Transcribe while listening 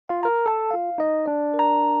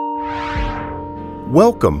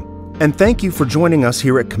Welcome, and thank you for joining us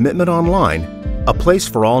here at Commitment Online, a place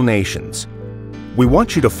for all nations. We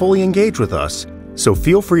want you to fully engage with us, so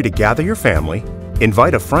feel free to gather your family,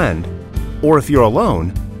 invite a friend, or if you're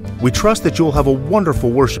alone, we trust that you'll have a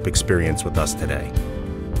wonderful worship experience with us today.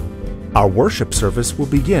 Our worship service will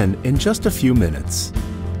begin in just a few minutes.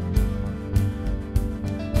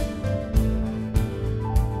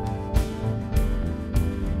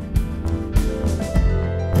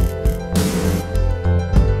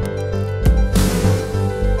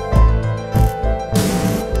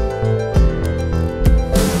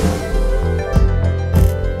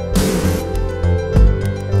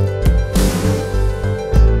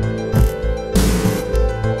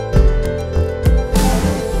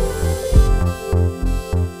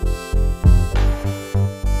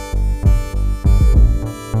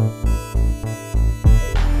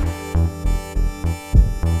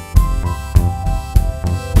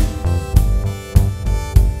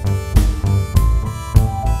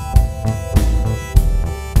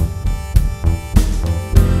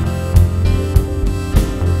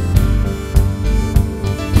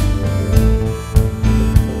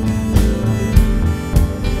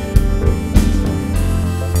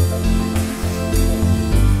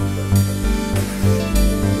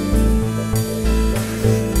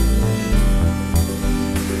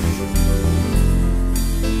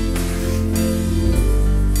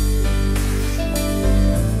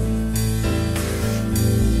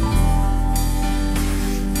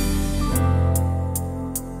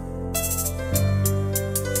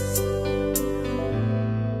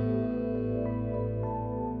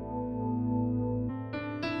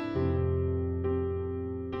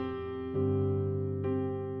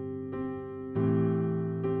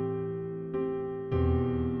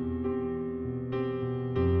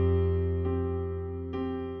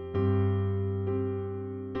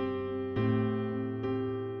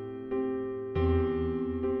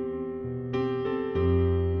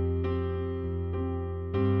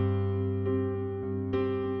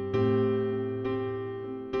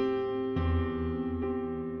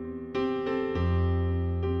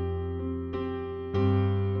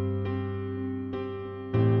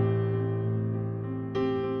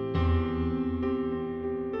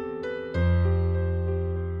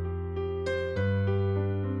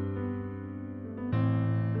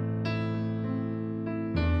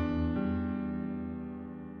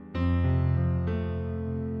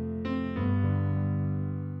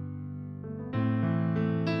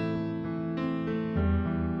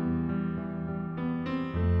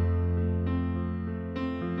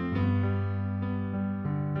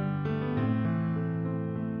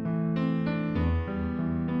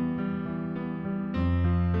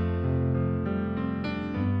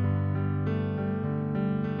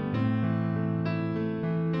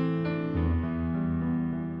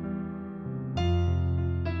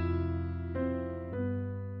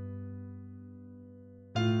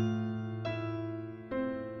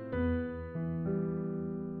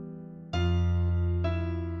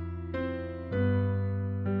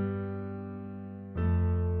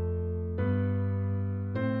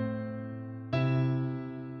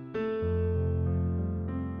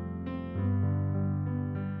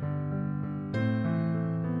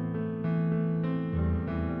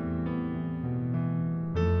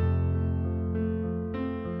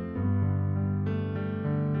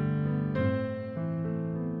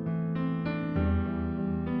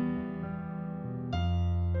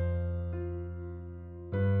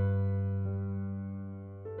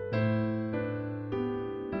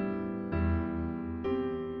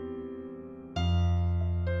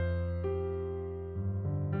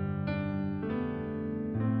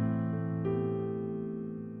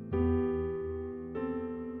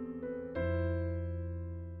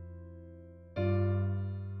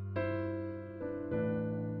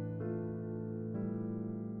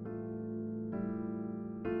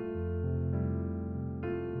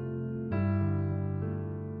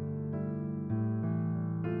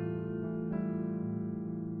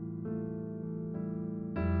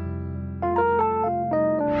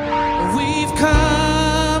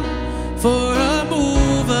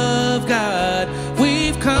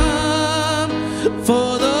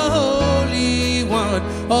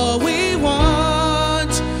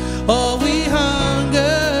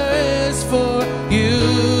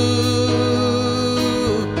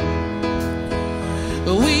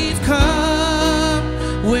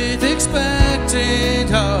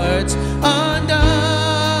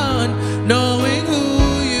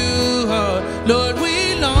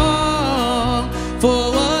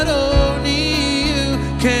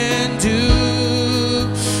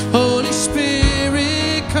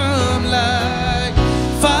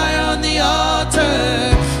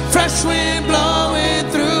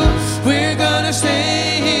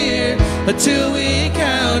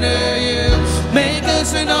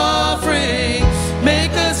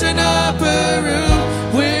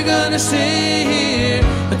 stay here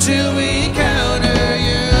until we encounter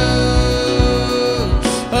you.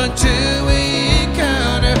 Until we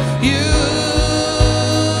encounter you.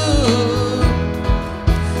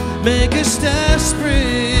 Make us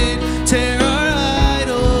desperate, tear our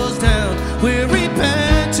idols down. We're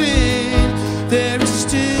repenting, there is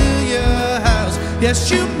still your house. Yes,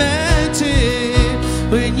 you meant it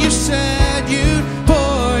when you said you'd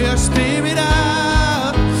pour your spirit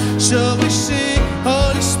out. So we sing,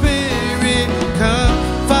 Holy Spirit, come.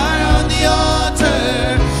 Fire on the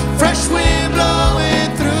altar, fresh wind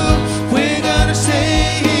blowing through. We're gonna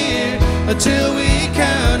stay here until we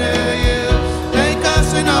encounter you. Make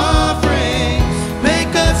us an offering,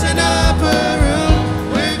 make us an upper room.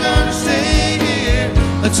 We're gonna stay here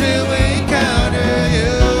until we encounter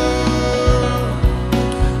you.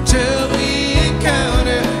 Till we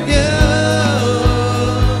encounter you.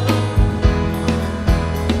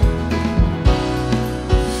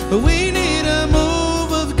 We need a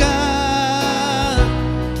move of God.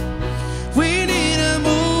 We need a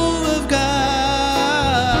move of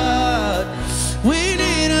God. We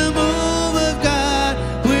need a move of God.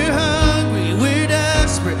 We're hungry, we're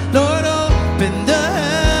desperate. Lord, open the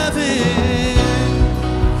heaven.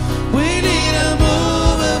 We need a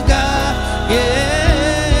move of God.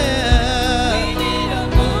 Yeah. We need a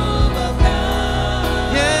move of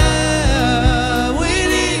God. Yeah. We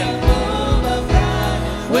need a move of God.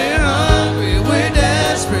 We're hungry, we're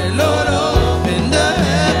desperate. Lord, open the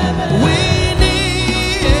heaven. We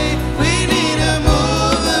need a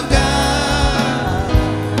move of God.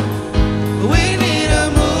 We need a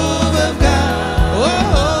move of God. Oh,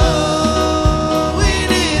 we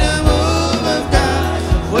need a move of God.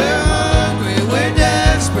 We're hungry, we're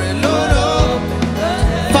desperate. Lord, open the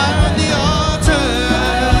heaven. Fire on the altar.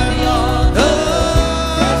 Oh,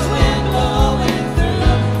 fresh wind blowing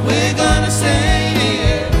through. We're gonna stay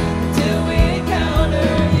here till we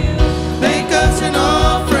encounter you. Make us an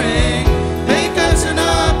offering, make us an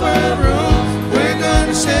upper room. We're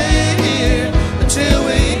gonna stay here until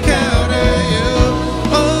we encounter you.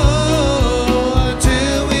 Oh,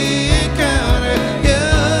 until we encounter you.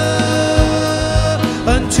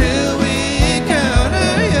 Until we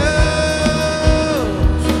encounter you.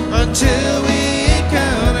 Until we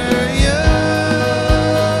encounter you.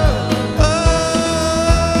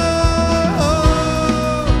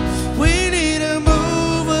 Oh, we need a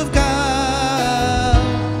move of God.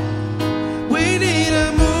 We need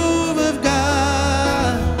a move of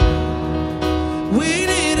God. We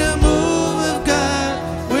need a move of God.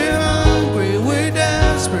 We're hungry, we're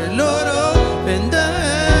desperate. Lord, open the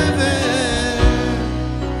heaven.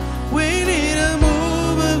 We need a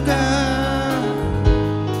move of God.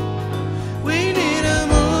 We need a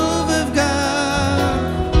move of God.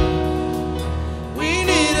 We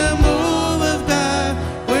need a move of God.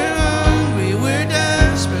 We're hungry, we're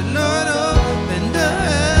desperate. Lord, open the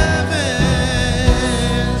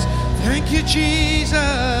heavens. Thank you,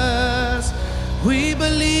 Jesus. We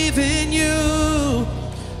believe in you.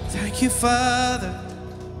 Thank you, Father.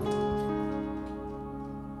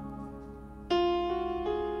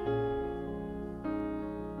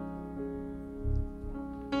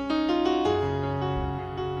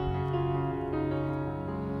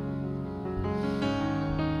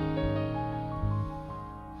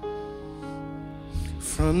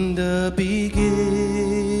 From the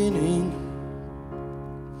beginning,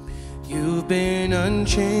 you've been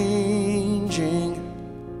unchanging.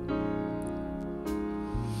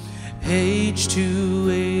 Age to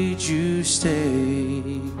age you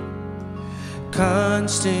stay,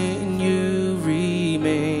 constant you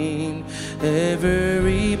remain.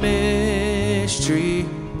 Every mystery,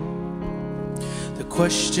 the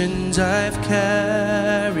questions I've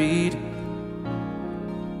carried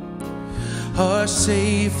are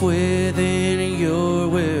safe within your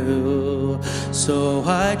will. So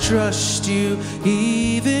I trust you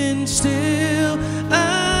even still.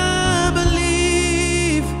 I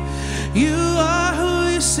believe you are who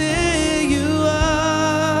you say you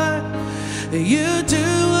are. You do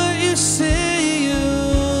what you say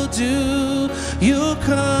you'll do. You'll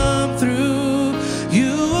come through.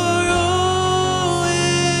 You are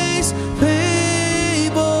always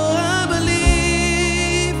faithful. I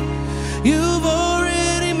believe you've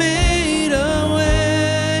already made a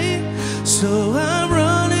way. So I'm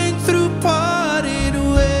running through parted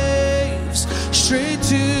waves straight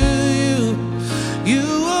to you.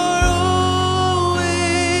 You are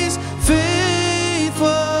always faithful.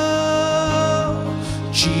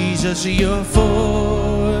 Jesus, you're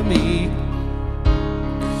for me,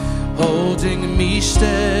 holding me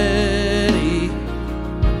steady.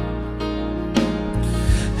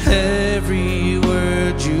 Every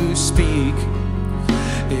word you speak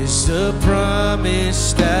is the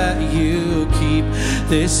promise that you keep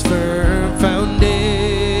this firm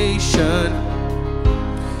foundation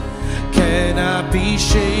cannot be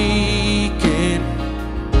shaken.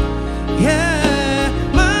 Yeah,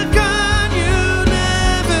 my God, you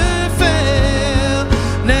never fail,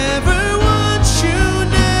 never once, you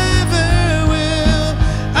never will.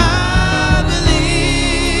 I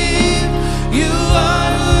believe you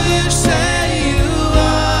are who you say you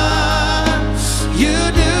are. You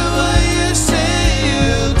do what you say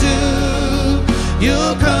you'll do.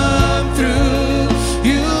 You'll come through.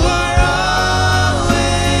 You are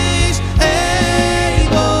always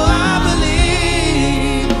able. I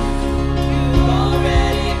believe you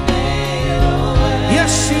already made a way.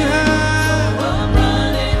 Yes, you have. So I'm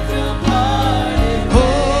running from parted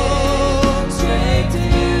ways, straight to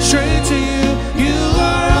you. Straight to you. You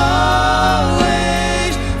are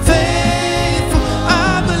always faithful.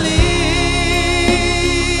 I believe.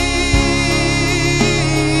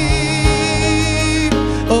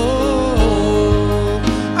 Oh,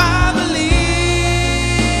 I believe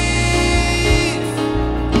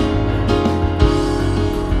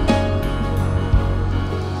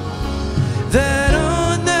that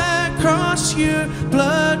on that cross your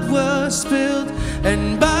blood was spilled,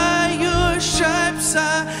 and by your stripes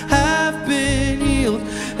I have been healed,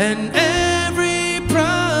 and every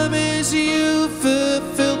promise you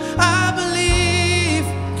fulfilled. I believe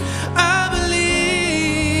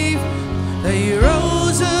that you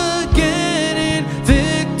rose again in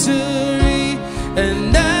victory,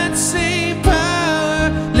 and that same power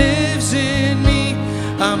lives in me.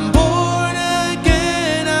 I'm born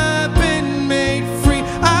again, I've been made free.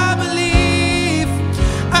 I believe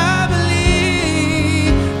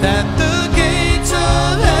that the gates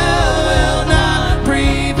of hell will not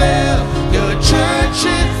prevail. Your church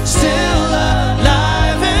is still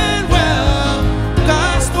alive and well.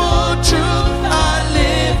 Gospel truth I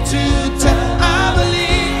live to tell. I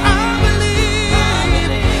believe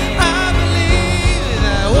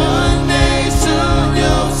that one day soon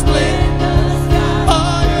you'll split.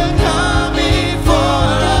 Oh, you're coming for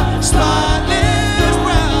a spotless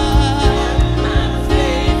bride. My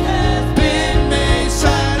faith has been made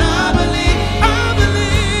sight. I believe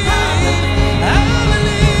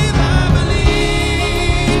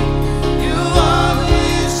you are who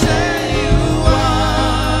you say you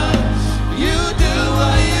are. You do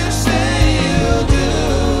what you say you'll do.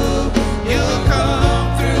 You'll come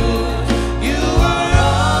through. You are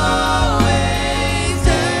always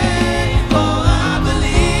able. I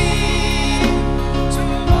believe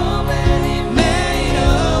you've already made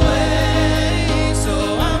a way. So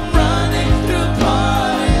I'm running through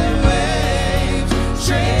parted waves,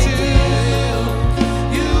 straight to you.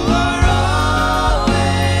 You are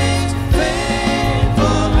always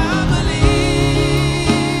faithful. I believe.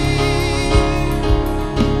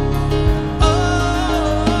 Oh,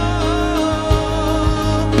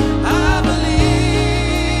 I believe.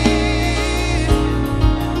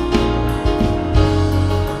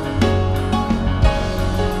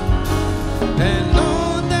 And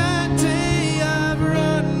on that day I've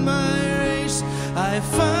run my race. I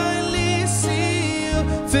finally see you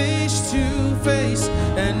face to face,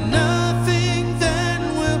 and nothing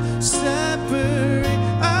then will separate.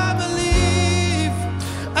 I believe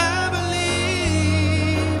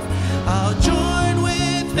I'll join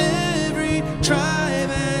with every tribe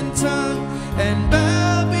and tongue and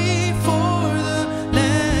bow before the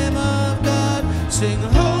Lamb of God. Sing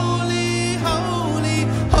holy, holy,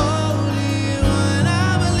 holy one.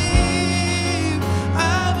 I believe.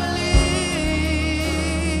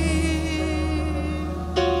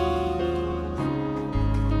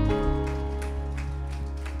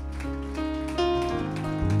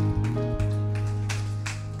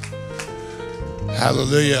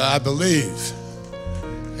 Hallelujah, I believe.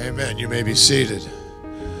 Amen. You may be seated.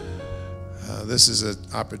 This is an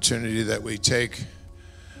opportunity that we take.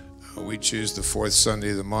 We choose the fourth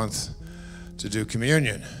Sunday of the month to do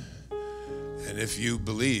communion. And if you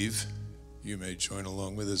believe, you may join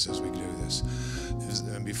along with us as we do this.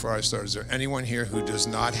 And before I start, is there anyone here who does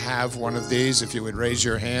not have one of these? If you would raise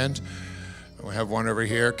your hand. We have one over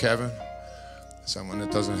here, Kevin. Someone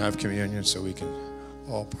that doesn't have communion, so we can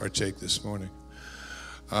all partake this morning.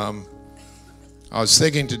 I was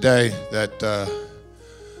thinking today that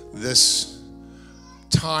this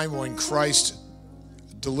time when Christ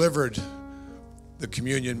delivered the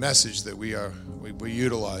communion message that we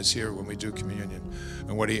utilize here when we do communion,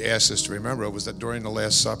 and what he asked us to remember was that during the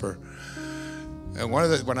Last Supper. And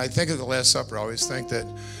when I think of the Last Supper, I always think that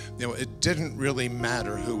it didn't really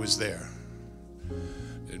matter who was there.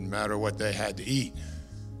 It didn't matter what they had to eat.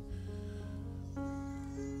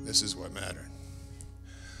 This is what mattered.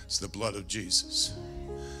 It's the blood of Jesus.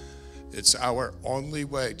 It's our only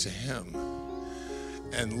way to him.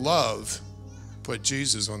 And love put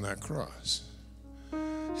Jesus on that cross.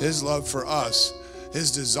 His love for us,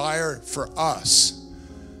 his desire for us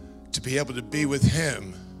to be able to be with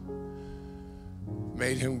him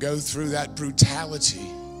made him go through that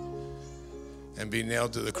brutality and be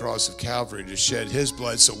nailed to the cross of Calvary to shed his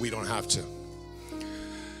blood so we don't have to.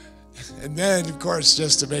 And then, of course,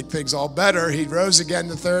 just to make things all better, he rose again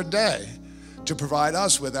the third day to provide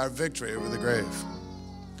us with our victory over the grave.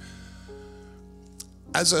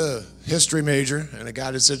 As a history major and a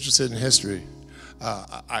guy that's interested in history,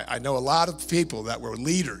 I know a lot of people that were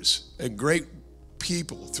leaders and great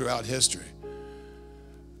people throughout history,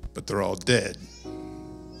 but they're all dead,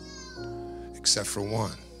 except for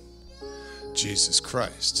one, Jesus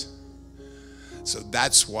Christ. So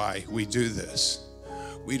that's why we do this.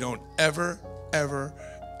 We don't ever, ever,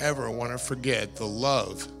 ever want to forget the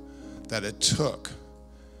love that it took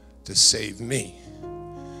to save me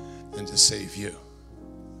and to save you.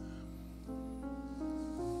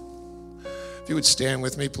 If you would stand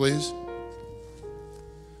with me, please.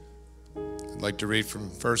 I'd like to read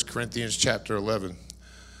from 1 Corinthians chapter 11,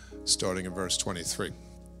 starting in verse 23.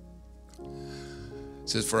 It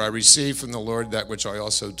says, "For I received from the Lord that which I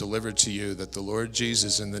also delivered to you, that the Lord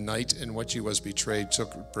Jesus, in the night in which he was betrayed,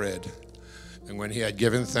 took bread. And when he had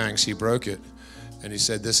given thanks, he broke it. And he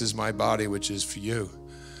said, 'This is my body, which is for you.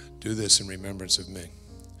 Do this in remembrance of me.'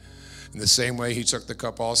 In the same way, he took the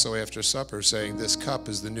cup also after supper, saying, 'This cup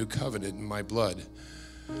is the new covenant in my blood.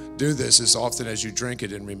 Do this as often as you drink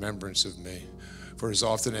it in remembrance of me. For as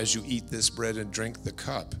often as you eat this bread and drink the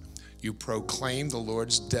cup, you proclaim the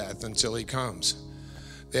Lord's death until he comes.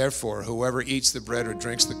 Therefore, whoever eats the bread or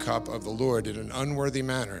drinks the cup of the Lord in an unworthy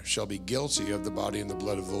manner shall be guilty of the body and the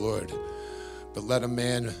blood of the Lord. But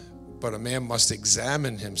a man must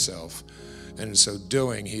examine himself, and in so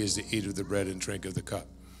doing, he is to eat of the bread and drink of the cup.'"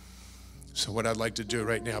 So what I'd like to do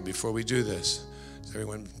right now, before we do this, is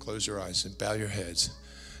everyone close your eyes and bow your heads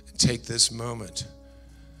and take this moment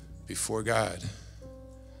before God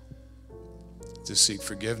to seek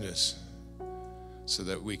forgiveness so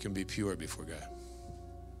that we can be pure before God.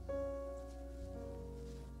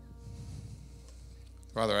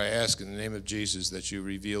 Father, I ask in the name of Jesus that you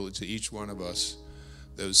reveal to each one of us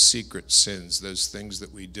those secret sins, those things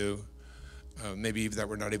that we do, maybe that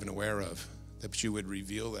we're not even aware of, that you would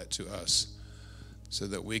reveal that to us so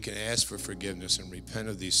that we can ask for forgiveness and repent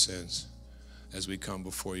of these sins as we come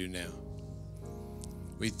before you now.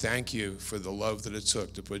 We thank you for the love that it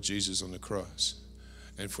took to put Jesus on the cross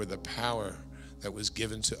and for the power that was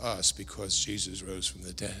given to us because Jesus rose from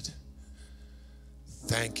the dead.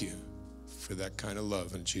 Thank you for that kind of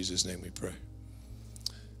love. In Jesus' name we pray.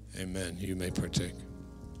 Amen. You may partake.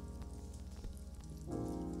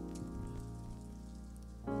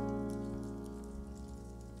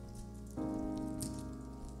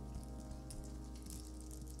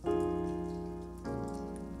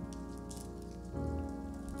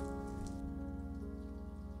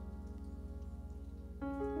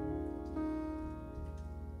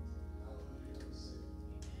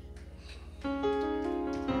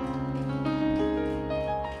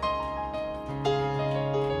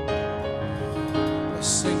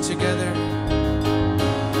 Sing together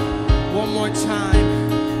one more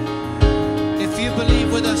time. If you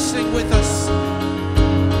believe with us, sing with us.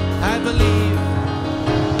 I believe.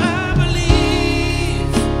 I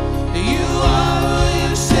believe you are who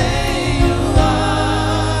you say you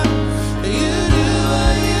are. You do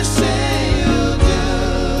what you say you'll do.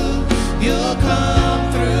 You'll come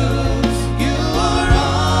through. You are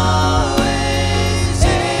always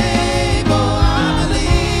able. I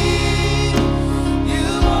believe you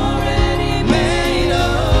already made a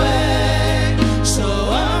way. So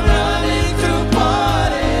I'm running through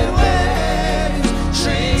parted ways.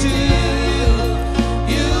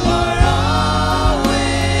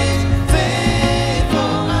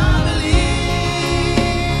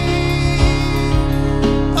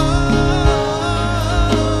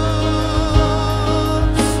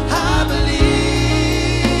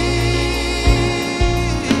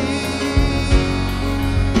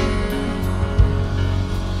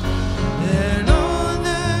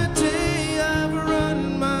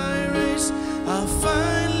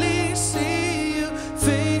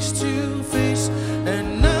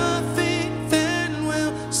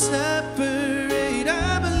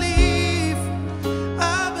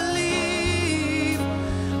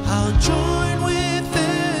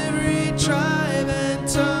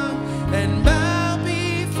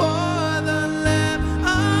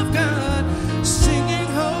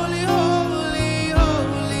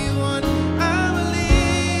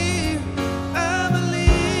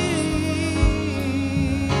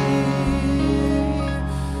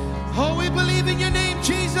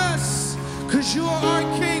 Jesus, because you are our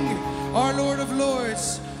King, our Lord of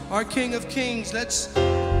Lords, our King of Kings. Let's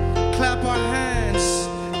clap our hands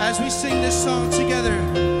as we sing this song together.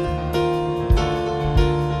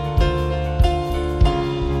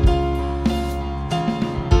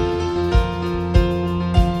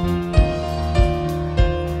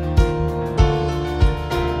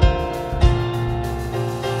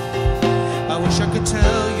 I wish I could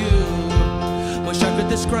tell you, wish I could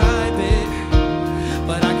describe it,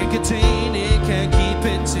 but I can't contain it, can't keep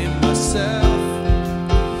it to myself.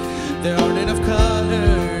 There aren't enough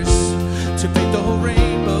colors to paint the whole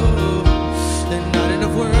rainbow, and not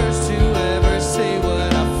enough words to ever say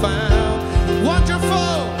what I found.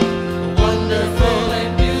 Wonderful, wonderful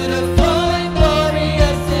and beautiful and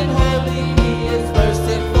glorious and holy, He is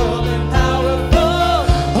merciful and powerful.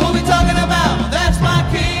 Who we talking about? That's my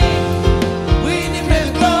King. We declare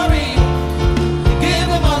the glory, give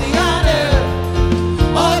Him all the honor,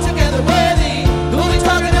 altogether worthy. Who we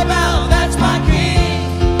talking about? That's my King.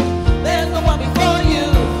 There's no one before you,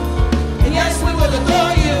 and yes, we will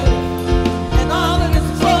adore you, and all of this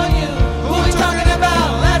is for you. Who we talking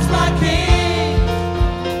about? That's my King.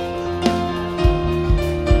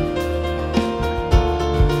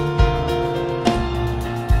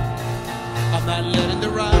 I'm not letting the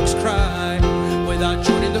rocks cry without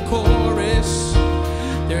joining the chorus.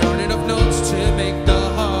 There aren't enough notes to make the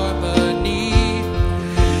harmony.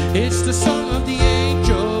 It's the song of the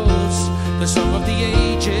angels, the song of the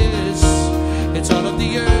ages. It's all of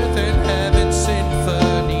the earth and heaven's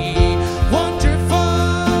symphony.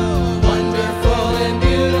 Wonderful, wonderful and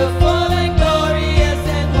beautiful and glorious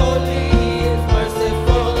and holy. He is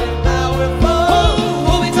merciful and powerful.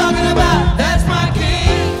 Who we talking about? That's my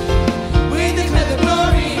King. We declare the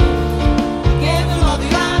glory, give Him all the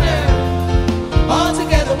honor,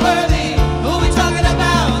 altogether worthy. Who we talking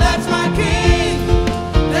about? That's my King.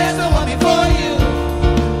 There's no one before you,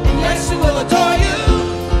 and yes, we will adore you.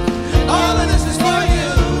 All of this is for you.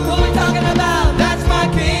 Who we talking about? That's my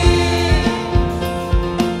King.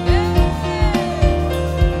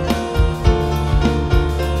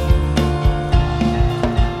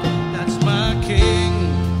 That's my King,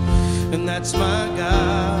 and that's my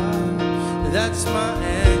God. That's my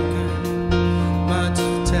anchor, my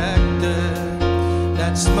protector.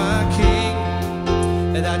 That's my King,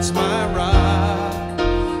 and that's my rock.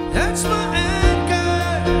 That's my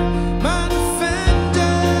anchor, my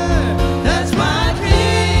defender. That's my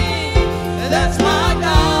King, and that's my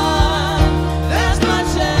God. That's my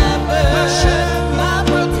shepherd, my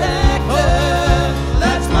protector.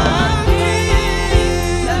 That's my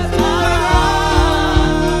King, that's my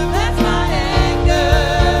rock. That's my anchor,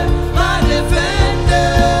 my defender.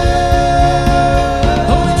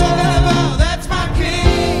 Who we talking about? That's my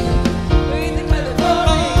King. We declare the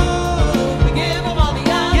glory, we give Him all the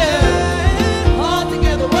honor,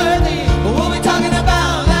 altogether worthy. Who we talking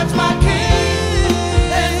about? That's my King.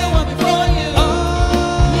 There's no one before you.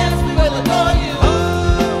 Yes, we will adore you,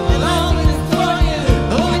 and all of this is for you.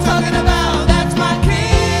 Who we talking about? That's my King.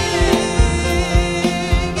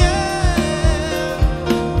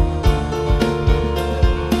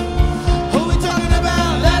 Who we talking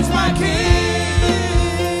about? That's my King.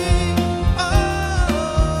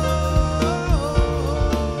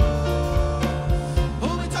 Who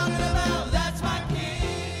we talking about? That's my King.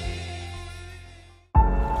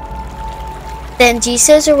 Then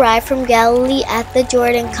Jesus arrived from Galilee at the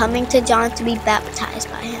Jordan, coming to John to be baptized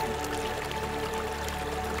by him.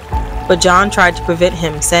 But John tried to prevent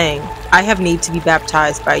him, saying, I have need to be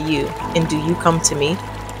baptized by you, and do you come to me?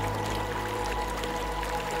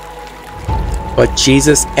 But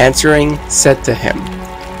Jesus answering said to him,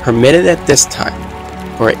 Permit it at this time,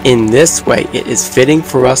 for in this way it is fitting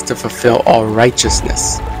for us to fulfill all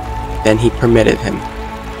righteousness. Then he permitted him.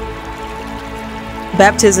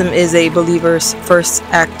 Baptism is a believer's first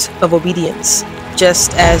act of obedience,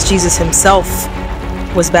 just as Jesus himself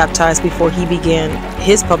was baptized before he began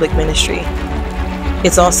his public ministry.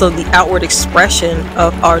 It's also the outward expression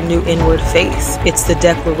of our new inward faith. It's the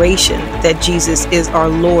declaration that Jesus is our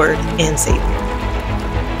Lord and Savior.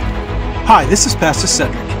 Hi, this is Pastor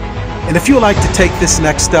Cedric, and if you would like to take this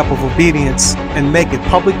next step of obedience and make a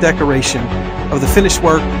public declaration of the finished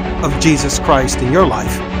work of Jesus Christ in your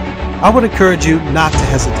life, I would encourage you not to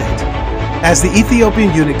hesitate. As the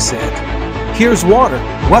Ethiopian eunuch said, here's water,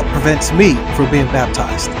 what prevents me from being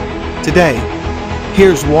baptized? Today,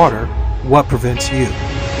 here's water, what prevents you?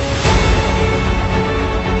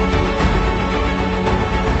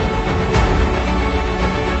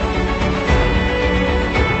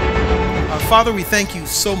 Father, we thank you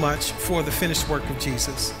so much for the finished work of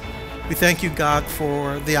Jesus. We thank you, God,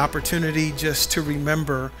 for the opportunity just to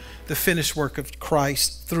remember the finished work of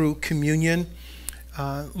Christ through communion.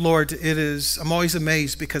 Lord, I'm always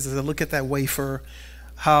amazed because as I look at that wafer,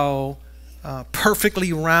 how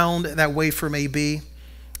perfectly round that wafer may be,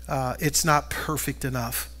 it's not perfect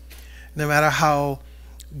enough. No matter how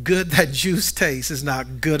good that juice tastes, is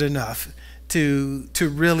not good enough to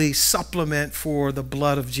really supplement for the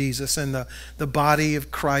blood of Jesus and the body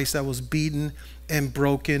of Christ that was beaten and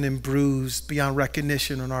broken and bruised beyond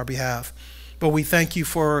recognition on our behalf. But we thank you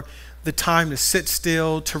for the time to sit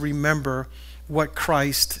still, to remember what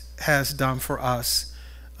Christ has done for us,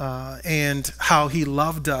 and how he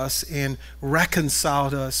loved us and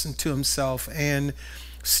reconciled us into himself and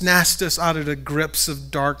snatched us out of the grips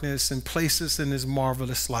of darkness and placed us in his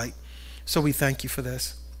marvelous light. So we thank you for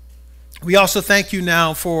this. We also thank you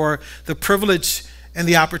now for the privilege and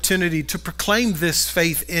the opportunity to proclaim this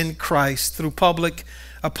faith in Christ through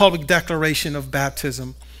a public declaration of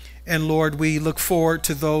baptism. And Lord, we look forward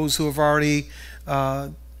to those who have already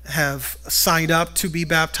have signed up to be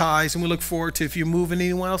baptized, and we look forward to if you move in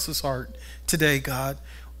anyone else's heart today, God.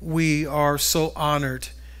 We are so honored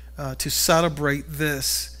to celebrate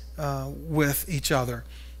this with each other.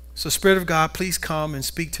 So Spirit of God, please come and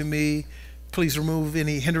speak to me. Please remove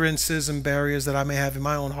any hindrances and barriers that I may have in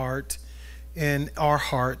my own heart, in our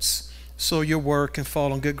hearts, so your word can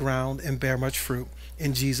fall on good ground and bear much fruit.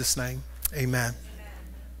 In Jesus' name, amen.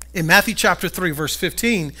 In Matthew chapter 3, verse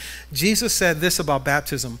 15, Jesus said this about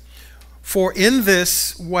baptism: "For in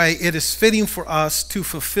this way it is fitting for us to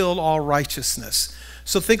fulfill all righteousness."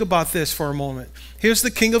 So think about this for a moment. Here's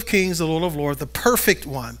the King of Kings, the Lord of Lords, the perfect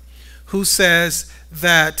one, who says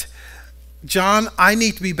that, John, I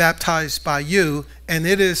need to be baptized by you, and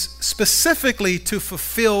it is specifically to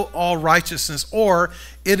fulfill all righteousness, or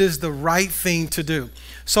it is the right thing to do.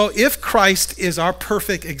 So if Christ is our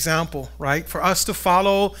perfect example, right, for us to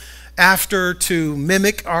follow after, to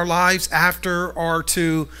mimic our lives after, or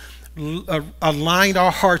to align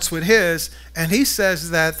our hearts with his, and he says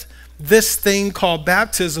that this thing called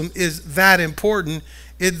baptism is that important,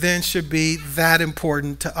 it then should be that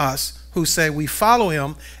important to us who say we follow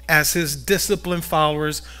him as his disciplined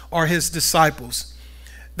followers or his disciples.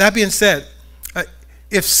 That being said,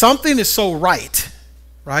 if something is so right,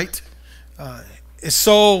 is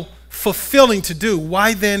so fulfilling to do,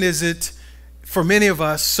 why then is it, for many of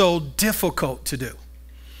us, so difficult to do?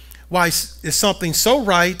 Why is something so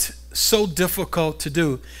right so difficult to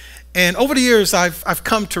do? And over the years, I've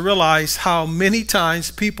come to realize how many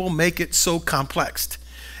times people make it so complex.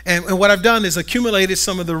 And what I've done is accumulated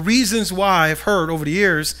some of the reasons why I've heard over the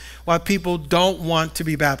years why people don't want to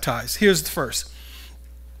be baptized. Here's the first: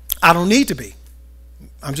 I don't need to be.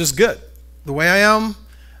 I'm just good. The way I am,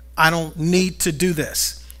 I don't need to do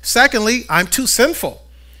this. Secondly, I'm too sinful.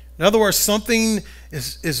 In other words, something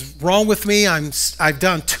is wrong with me. I've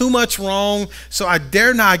done too much wrong, so I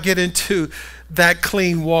dare not get into that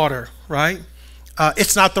clean water, right?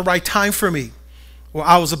 It's not the right time for me. Well,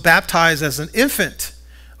 I was baptized as an infant.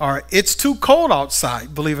 Or it's too cold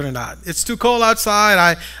outside, believe it or not. It's too cold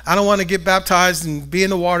outside. I don't want to get baptized and be in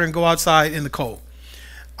the water and go outside in the cold.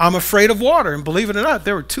 I'm afraid of water. And believe it or not,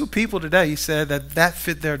 there were two people today who said that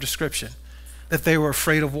fit their description, that they were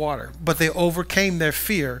afraid of water. But they overcame their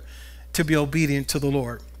fear to be obedient to the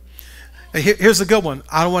Lord. Here's a good one.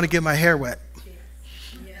 I don't want to get my hair wet.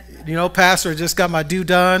 You know, Pastor, I just got my do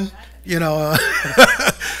done. You know,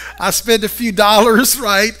 I spent a few dollars,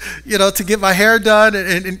 right, to get my hair done,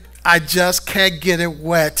 and I just can't get it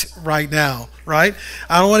wet right now, right?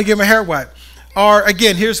 I don't want to get my hair wet. Or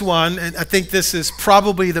again, here's one, and I think this is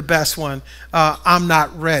probably the best one. I'm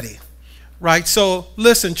not ready, right? So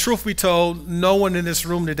listen, truth be told, no one in this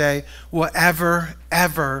room today will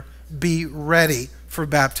ever be ready for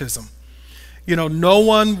baptism. No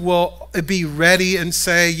one will be ready and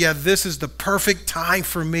say, yeah, this is the perfect time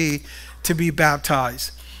for me to be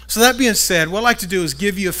baptized. So that being said, what I'd like to do is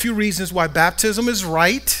give you a few reasons why baptism is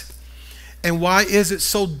right and why is it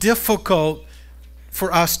so difficult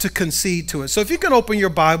for us to concede to it. So if you can open your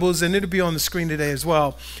Bibles, and it'll be on the screen today as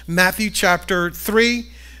well. Matthew chapter 3,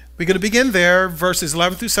 we're going to begin there, verses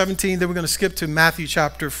 11 through 17. Then we're going to skip to Matthew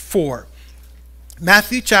chapter 4.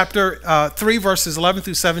 Matthew chapter 3, verses 11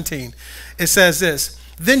 through 17. It says this: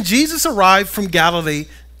 Then Jesus arrived from Galilee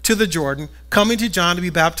to the Jordan, coming to John to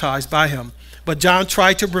be baptized by him. But John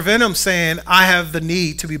tried to prevent him, saying, I have the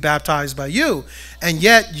need to be baptized by you, and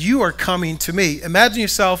yet you are coming to me. Imagine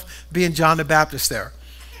yourself being John the Baptist there,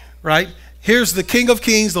 right? Here's the King of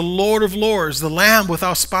Kings, the Lord of Lords, the Lamb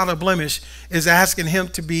without spot or blemish, is asking him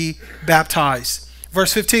to be baptized.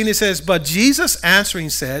 Verse 15, it says, but Jesus answering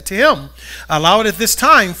said to him, allow it at this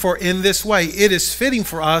time, for in this way it is fitting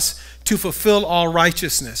for us to fulfill all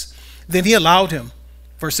righteousness. Then he allowed him.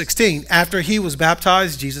 Verse 16, after he was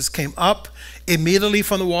baptized, Jesus came up immediately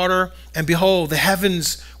from the water, and behold, the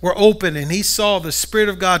heavens were open, and he saw the Spirit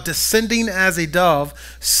of God descending as a dove,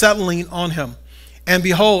 settling on him. And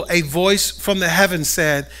behold, a voice from the heavens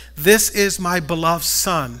said, this is my beloved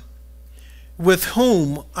Son, with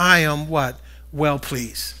whom I am what? Well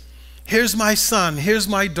pleased. Here's my son, here's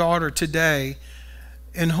my daughter today,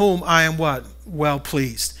 in whom I am what? Well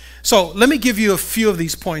pleased. So let me give you a few of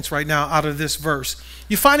these points right now out of this verse.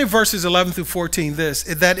 You find in verses 11 through 14 this,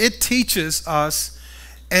 that it teaches us,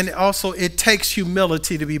 and also it takes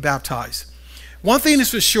humility to be baptized. One thing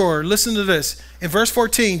is for sure, listen to this. In verse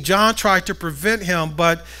 14, John tried to prevent him,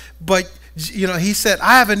 but he said,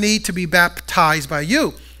 I have a need to be baptized by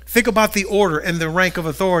you. Think about the order and the rank of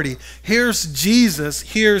authority. Here's Jesus,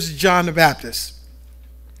 here's John the Baptist.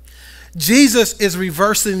 Jesus is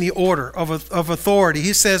reversing the order of authority.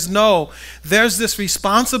 He says, no, there's this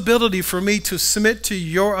responsibility for me to submit to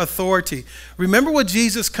your authority. Remember what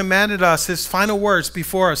Jesus commanded us, his final words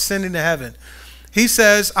before ascending to heaven. He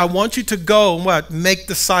says, I want you to go and what? Make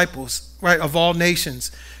disciples, right, of all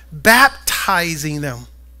nations. Baptizing them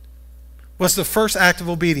was the first act of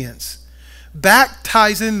obedience.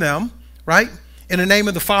 Baptizing them, right, in the name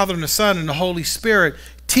of the Father and the Son and the Holy Spirit,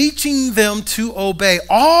 teaching them to obey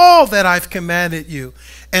all that I've commanded you.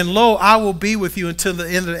 And lo, I will be with you until the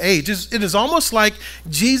end of the age. It is almost like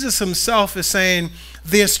Jesus himself is saying,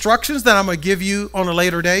 the instructions that I'm going to give you on a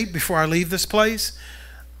later date before I leave this place,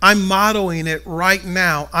 I'm modeling it right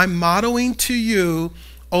now. I'm modeling to you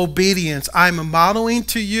obedience. I'm modeling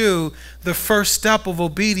to you the first step of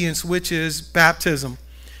obedience, which is baptism.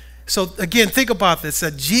 So again, think about this,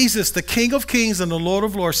 that Jesus, the King of Kings and the Lord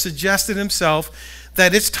of Lords, suggested himself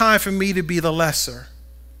that it's time for me to be the lesser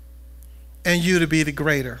and you to be the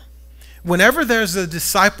greater. Whenever there's a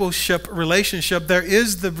discipleship relationship, there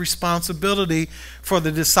is the responsibility for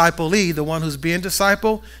the disciplee, the one who's being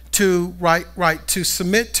discipled, to to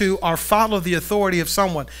submit to or follow the authority of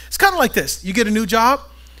someone. It's kind of like this. You get a new job,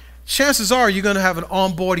 chances are you're going to have an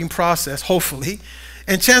onboarding process, hopefully.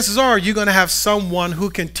 And chances are you're going to have someone who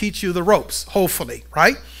can teach you the ropes, hopefully,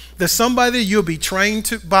 right? There's somebody that you'll be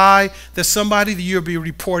trained by. There's somebody that you'll be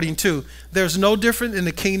reporting to. There's no different in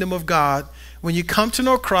the kingdom of God. When you come to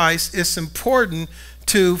know Christ, it's important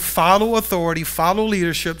to follow authority, follow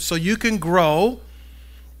leadership, so you can grow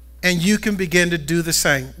and you can begin to do the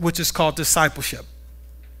same, which is called discipleship.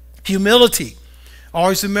 Humility.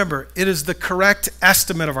 Always remember, it is the correct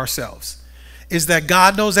estimate of ourselves. Is that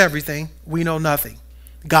God knows everything, we know nothing.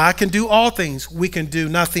 God can do all things. We can do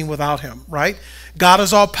nothing without him, right? God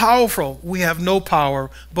is all powerful. We have no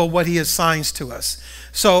power but what he assigns to us.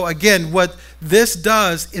 So again, what this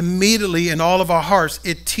does immediately in all of our hearts,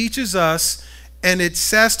 it teaches us and it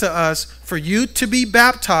says to us, for you to be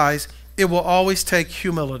baptized, it will always take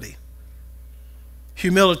humility.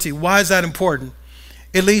 Humility. Why is that important?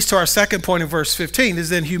 It leads to our second point in verse 15, is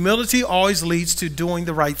that humility always leads to doing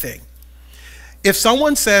the right thing. If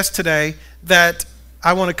someone says today that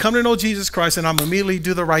I want to come to know Jesus Christ and I'm immediately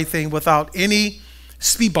do the right thing without any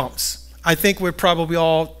speed bumps, I think we're probably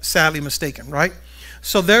all sadly mistaken, right?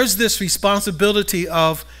 So there's this responsibility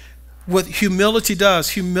of what humility does.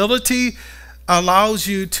 Humility allows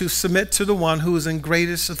you to submit to the one who is in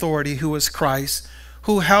greatest authority, who is Christ,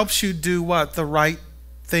 who helps you do what? The right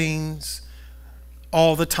things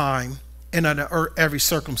all the time in every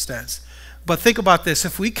circumstance. But think about this.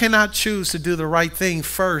 If we cannot choose to do the right thing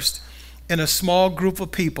first in a small group of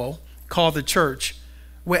people called the church,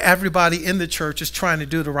 where everybody in the church is trying to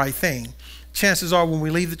do the right thing, chances are when we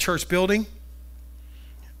leave the church building,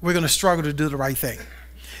 we're going to struggle to do the right thing.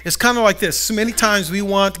 It's kind of like this. So many times we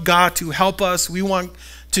want God to help us. We want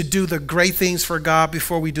to do the great things for God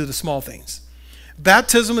before we do the small things.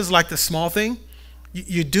 Baptism is like the small thing.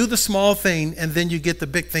 You do the small thing and then you get the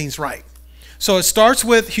big things right. So it starts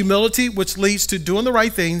with humility, which leads to doing the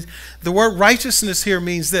right things. The word righteousness here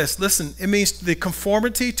means this. Listen, it means the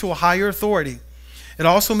conformity to a higher authority. It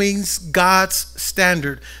also means God's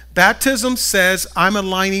standard. Baptism says I'm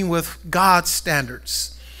aligning with God's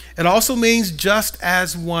standards. It also means just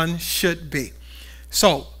as one should be.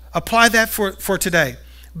 So apply that for today.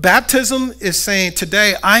 Baptism is saying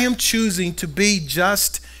today I am choosing to be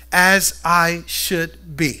just as I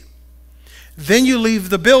should be. Then you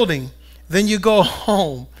leave the building. Then you go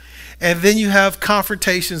home, and then you have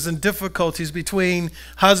confrontations and difficulties between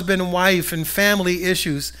husband and wife and family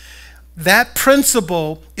issues. That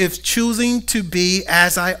principle, if choosing to be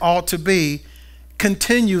as I ought to be,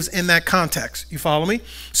 continues in that context. You follow me?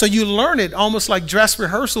 So you learn it almost like dress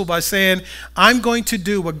rehearsal by saying, I'm going to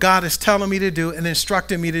do what God is telling me to do and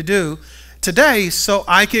instructing me to do today so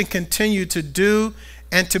I can continue to do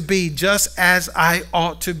and to be just as I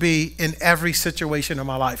ought to be in every situation of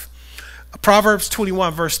my life. Proverbs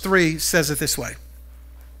 21 verse 3 says it this way.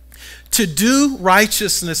 To do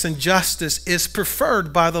righteousness and justice is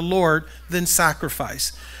preferred by the Lord than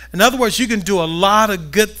sacrifice. In other words, you can do a lot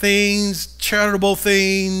of good things, charitable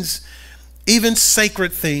things, even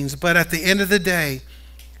sacred things, but at the end of the day,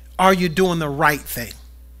 are you doing the right thing?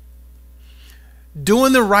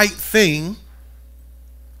 Doing the right thing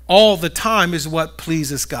all the time is what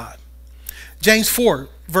pleases God. James 4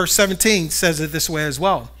 verse 17 says it this way as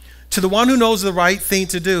well. To the one who knows the right thing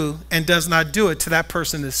to do and does not do it, to that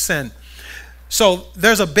person is sin. So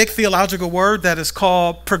there's a big theological word that is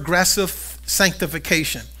called progressive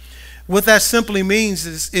sanctification. What that simply means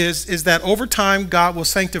is that over time God will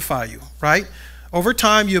sanctify you, right? Over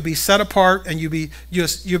time you'll be set apart, and you'll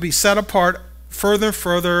be set apart further and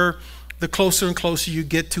further the closer and closer you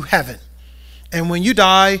get to heaven. And when you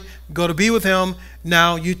die, go to be with him.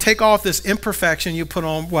 Now you take off this imperfection, you put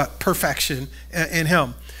on what? Perfection in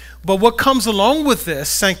him. But what comes along with this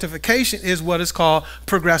sanctification is what is called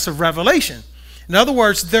progressive revelation. In other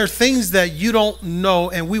words, there are things that you don't know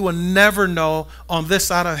and we will never know on this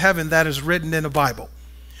side of heaven that is written in the Bible.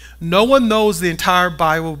 No one knows the entire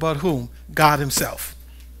Bible but whom? God himself.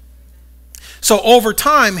 So over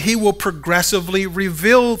time, he will progressively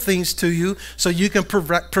reveal things to you so you can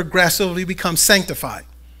progressively become sanctified.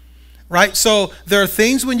 Right? So there are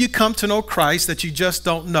things when you come to know Christ that you just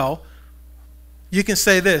don't know. You can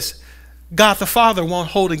say this, God the Father won't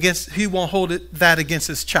hold that against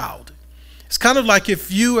his child. It's kind of like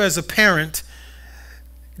if you as a parent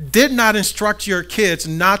did not instruct your kids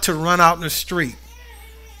not to run out in the street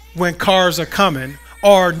when cars are coming,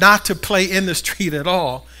 or not to play in the street at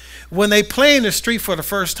all. When they play in the street for the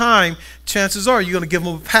first time, chances are you're going to give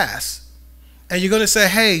them a pass. And you're going to say,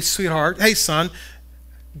 hey, sweetheart, hey, son,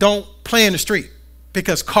 don't play in the street,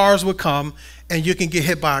 because cars will come and you can get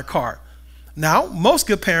hit by a car. Now, most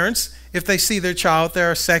good parents, if they see their child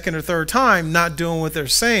there a second or third time not doing what they're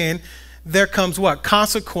saying, there comes what?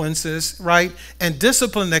 Consequences, right? And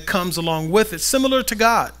discipline that comes along with it, similar to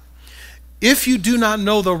God. If you do not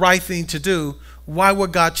know the right thing to do, why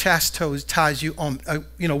would God chastise you on,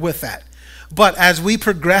 with that? But as we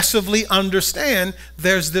progressively understand,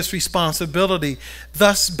 there's this responsibility.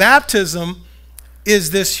 Thus, baptism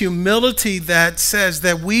is this humility that says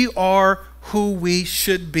that we are who we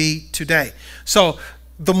should be today. So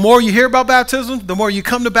the more you hear about baptism, the more you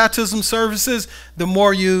come to baptism services, the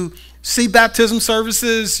more you see baptism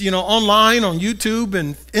services, online on YouTube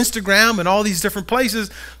and Instagram and all these different places,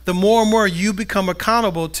 the more and more you become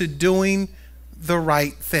accountable to doing the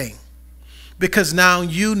right thing. Because now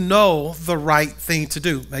you know the right thing to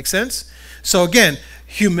do. Make sense? So again,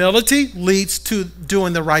 humility leads to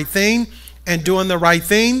doing the right thing. And doing the right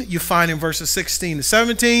thing, you find in verses 16 to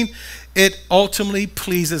 17, it ultimately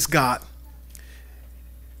pleases God.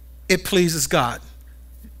 It pleases God.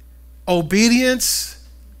 Obedience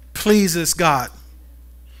pleases God.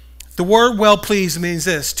 The word well pleased means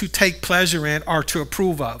this: to take pleasure in or to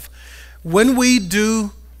approve of. When we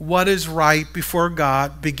do what is right before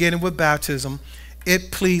God, beginning with baptism, it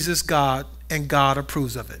pleases God and God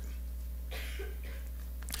approves of it.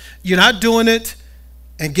 You're not doing it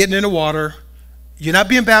and getting in the water. You're not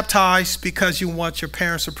being baptized because you want your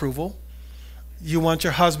parents' approval. You want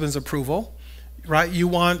your husband's approval, right? You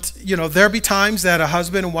want, there'll be times that a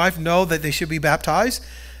husband and wife know that they should be baptized,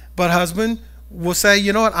 but husband will say,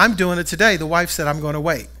 you know what, I'm doing it today. The wife said, I'm going to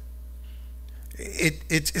wait.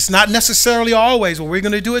 It's not necessarily always, well, we're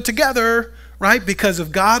going to do it together, right? Because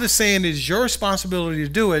if God is saying it's your responsibility to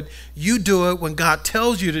do it, you do it when God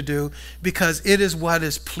tells you to do, because it is what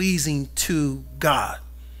is pleasing to God,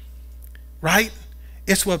 right?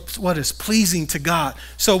 It's what is pleasing to God.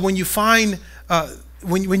 So when you find,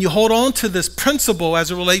 when you hold on to this principle as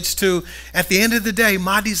it relates to, at the end of the day,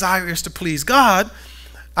 my desire is to please God,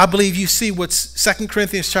 I believe you see what 2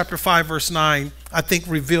 Corinthians chapter 5, verse 9, I think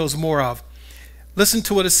reveals more of. Listen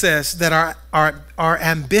to what it says, that our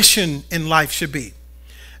ambition in life should be.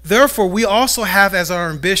 Therefore, we also have as our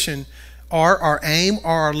ambition our aim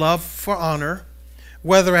or our love for honor,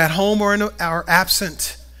 whether at home or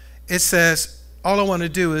absent. It says, all I want to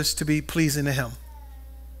do is to be pleasing to him.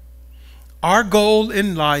 Our goal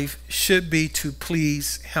in life should be to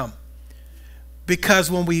please him. Because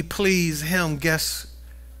when we please him, guess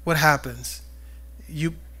what happens?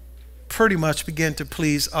 You pretty much begin to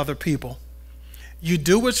please other people. You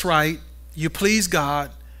do what's right, you please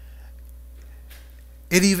God,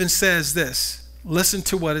 It even says this. Listen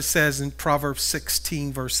to what it says in Proverbs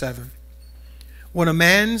 16, verse 7. When a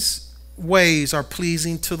man's ways are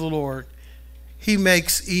pleasing to the Lord, he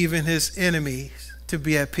makes even his enemies to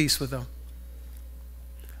be at peace with him.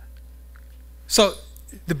 So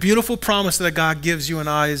the beautiful promise that God gives you and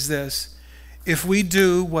I is this. If we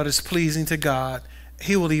do what is pleasing to God,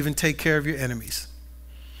 he will even take care of your enemies.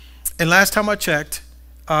 And last time I checked,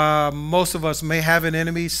 most of us may have an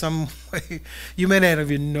enemy some way. You may not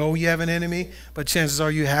even know you have an enemy, but chances are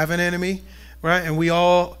you have an enemy, right? And we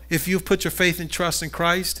all, if you've put your faith and trust in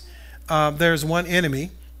Christ, there's one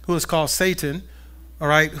enemy who is called Satan, all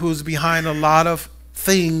right, who's behind a lot of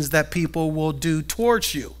things that people will do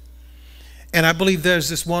towards you. And I believe there's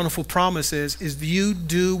this wonderful promise is if you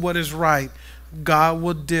do what is right, God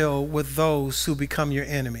will deal with those who become your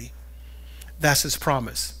enemy. That's his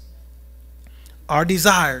promise. Our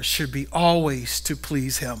desire should be always to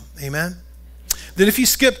please him. Amen. Then if you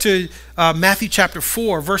skip to Matthew chapter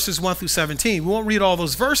 4, verses 1 through 17, we won't read all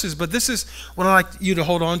those verses, but this is what I'd like you to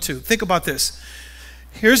hold on to. Think about this.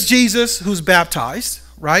 Here's Jesus who's baptized,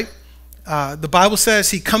 right? The Bible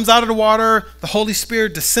says he comes out of the water, the Holy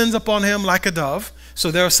Spirit descends upon him like a dove.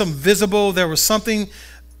 So there was some visible, there was something,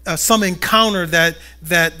 some encounter that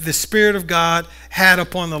the Spirit of God had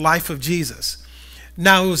upon the life of Jesus.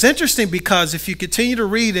 Now, it was interesting because if you continue to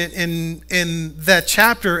read it in that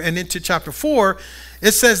chapter and into chapter 4,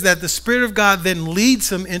 it says that the Spirit of God then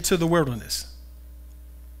leads him into the wilderness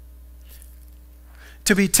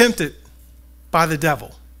to be tempted by the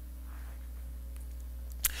devil.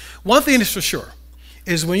 One thing is for sure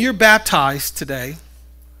is when you're baptized today,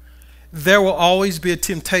 there will always be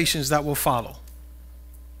temptations that will follow.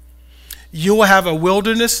 You will have a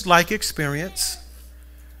wilderness-like experience,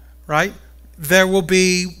 right? There will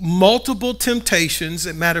be multiple temptations.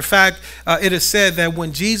 As a matter of fact, it is said that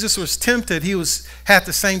when Jesus was tempted, he had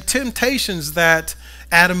the same temptations that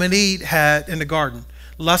Adam and Eve had in the garden.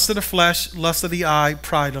 Lust of the flesh, lust of the eye,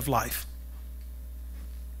 pride of life.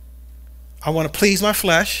 I want to please my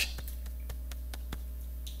flesh.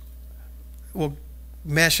 Well,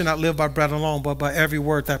 man should not live by bread alone, but by every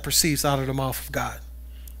word that proceeds out of the mouth of God.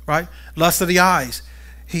 Right? Lust of the eyes.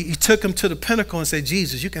 He took him to the pinnacle and said,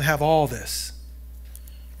 Jesus, you can have all this.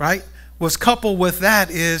 Right? What's coupled with that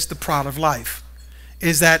is the pride of life.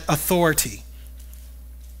 Is that authority.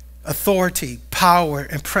 Authority, power,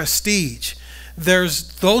 and prestige.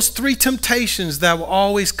 There's those three temptations that will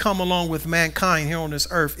always come along with mankind here on this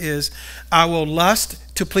earth is I will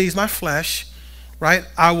lust to please my flesh, right?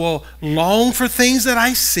 I will long for things that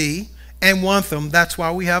I see and want them. That's why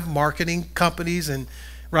we have marketing companies and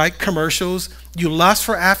right commercials. You lust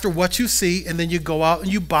for after what you see, and then you go out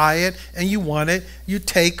and you buy it and you want it. You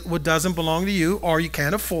take what doesn't belong to you or you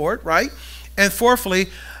can't afford, right? And fourthly,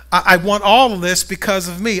 I want all of this because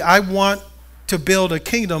of me. I want to build a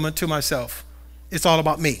kingdom unto myself. It's all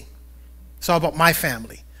about me. It's all about my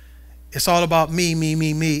family. It's all about me,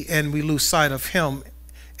 and we lose sight of him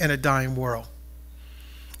in a dying world.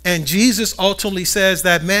 And Jesus ultimately says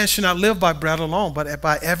that man should not live by bread alone, but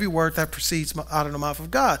by every word that proceeds out of the mouth of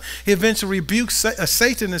God. He eventually rebukes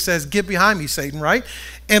Satan and says, "Get behind me, Satan," right?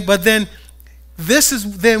 But then this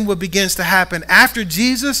is then what begins to happen after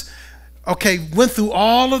Jesus, went through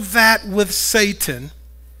all of that with Satan.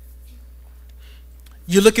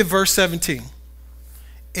 You look at verse 17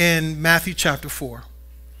 in Matthew chapter 4.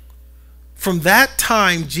 From that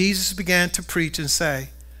time, Jesus began to preach and say,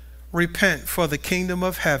 repent, for the kingdom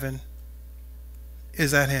of heaven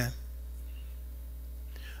is at hand.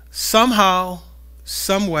 Somehow,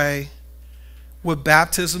 some way, what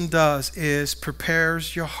baptism does is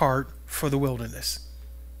prepares your heart for the wilderness.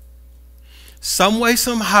 Some way,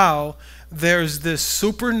 somehow, there's this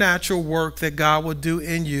supernatural work that God will do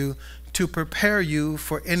in you to prepare you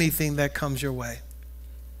for anything that comes your way.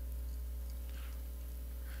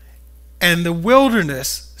 And the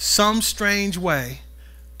wilderness, some strange way,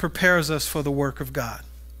 prepares us for the work of God.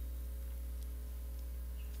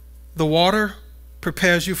 The water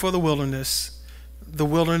prepares you for the wilderness. The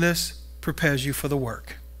wilderness prepares you for the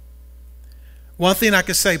work. One thing I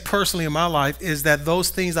can say personally in my life is that those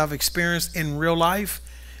things I've experienced in real life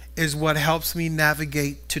is what helps me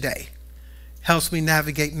navigate today. Helps me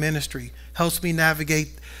navigate ministry. Helps me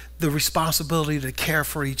navigate the responsibility to care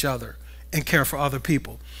for each other and care for other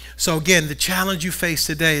people. So again, the challenge you face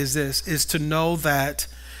today is this, is to know that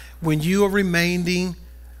when you are remaining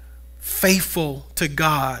faithful to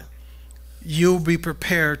God, you'll be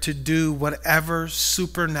prepared to do whatever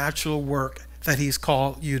supernatural work that he's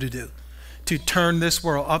called you to do. To turn this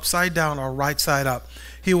world upside down or right side up.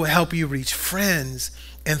 He will help you reach friends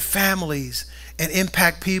and families and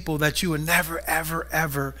impact people that you would never, ever,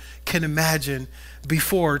 ever can imagine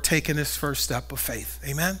before taking this first step of faith.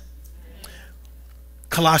 Amen?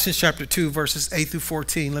 Colossians chapter 2, verses 8 through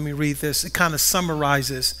 14. Let me read this. It kind of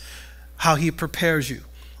summarizes how he prepares you.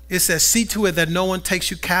 It says, see to it that no one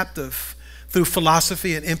takes you captive through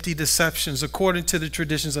philosophy and empty deceptions, according to the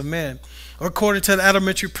traditions of men, or according to the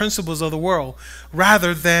elementary principles of the world,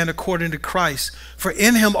 rather than according to Christ. For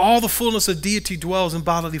in him all the fullness of deity dwells in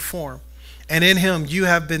bodily form, and in him you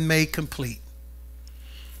have been made complete.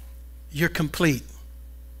 You're complete.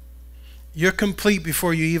 You're complete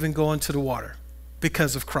before you even go into the water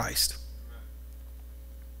because of Christ.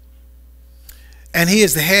 And he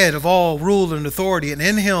is the head of all rule and authority. And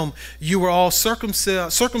in him you were all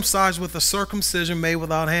circumcised with a circumcision made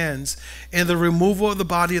without hands, in the removal of the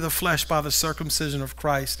body of the flesh by the circumcision of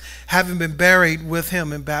Christ, having been buried with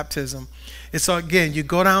him in baptism. It's again, you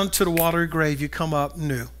go down to the watery grave, you come up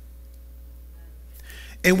new.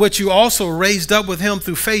 In which you also raised up with him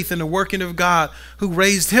through faith in the working of God, who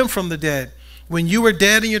raised him from the dead. When you were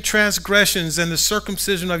dead in your transgressions and the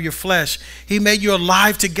circumcision of your flesh, he made you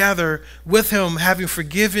alive together with him, having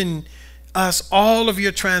forgiven us all of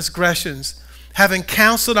your transgressions, having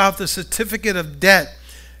canceled out the certificate of debt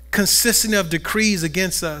consisting of decrees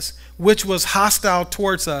against us, which was hostile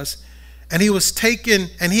towards us. And he has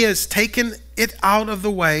taken it out of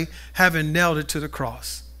the way, having nailed it to the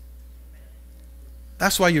cross.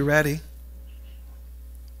 That's why you're ready,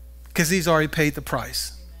 because he's already paid the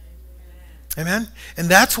price. Amen? And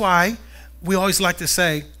that's why we always like to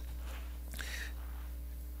say,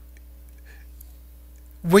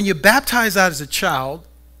 when you baptize out as a child,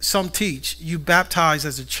 some teach you baptize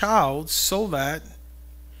as a child so that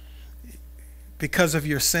because of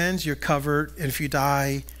your sins you're covered, and if you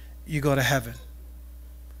die, you go to heaven.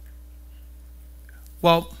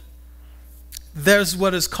 Well, there's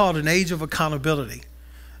what is called an age of accountability.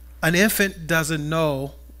 An infant doesn't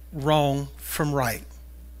know wrong from right.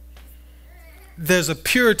 There's a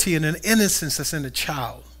purity and an innocence that's in a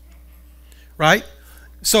child, right?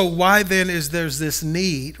 So why then is there's this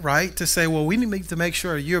need, right, to say, well, we need to make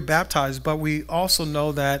sure you're baptized, but we also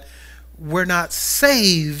know that we're not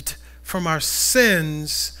saved from our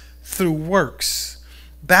sins through works.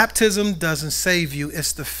 Baptism doesn't save you.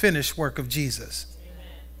 It's the finished work of Jesus.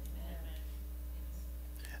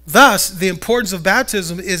 Thus, the importance of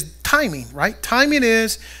baptism is timing, right? Timing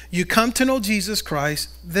is you come to know Jesus Christ,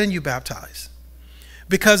 then you baptize.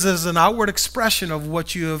 Because there's an outward expression of what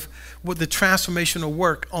the transformational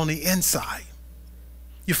work on the inside.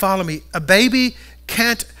 You follow me? A baby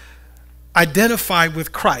can't identify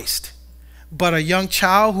with Christ, but a young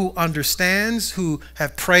child who understands, who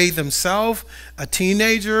have prayed themselves, a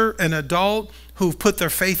teenager, an adult who've put their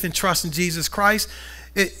faith and trust in Jesus Christ,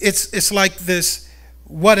 it's like this.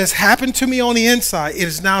 What has happened to me on the inside, it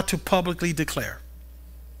is now to publicly declare.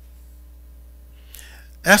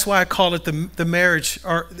 That's why I call it the marriage,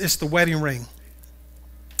 or it's the wedding ring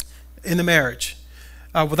in the marriage.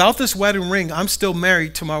 Without this wedding ring, I'm still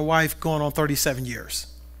married to my wife going on 37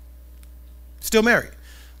 years. Still married.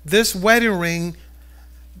 This wedding ring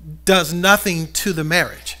does nothing to the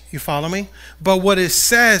marriage. You follow me? But what it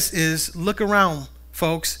says is, look around,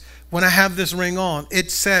 folks. When I have this ring on,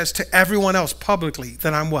 it says to everyone else publicly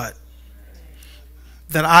that I'm what?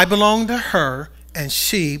 That I belong to her and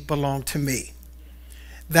she belonged to me.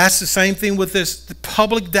 That's the same thing with this. The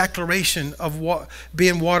public declaration of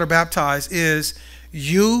being water baptized is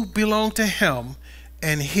you belong to him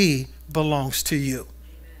and he belongs to you.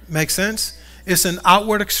 Make sense? It's an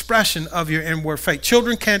outward expression of your inward faith.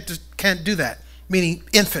 Children can't do that, meaning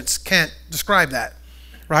infants can't describe that,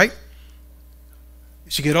 right?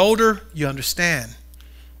 As you get older, you understand.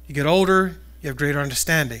 You get older, you have greater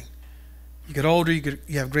understanding. You get older, you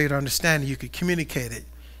have greater understanding. You can communicate it.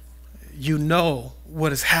 You know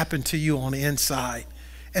what has happened to you on the inside,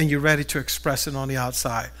 and you're ready to express it on the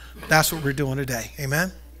outside. That's what we're doing today.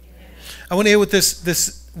 Amen? I want to end with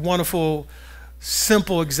this wonderful,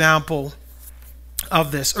 simple example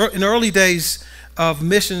of this. In the early days of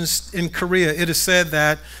missions in Korea, it is said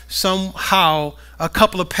that somehow a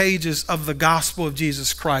couple of pages of the gospel of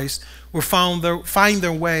Jesus Christ were find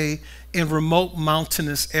their way in remote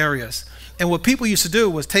mountainous areas. And what people used to do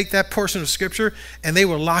was take that portion of scripture and they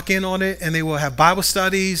would lock in on it, and they will have Bible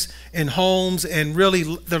studies in homes, and really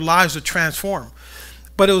their lives would transform.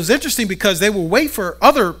 But it was interesting because they will wait for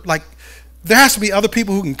there has to be other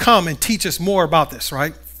people who can come and teach us more about this,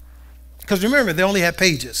 right? Because remember, they only had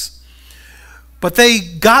pages. But they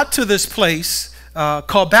got to this place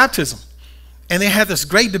called baptism. And they had this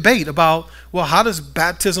great debate about, well, how does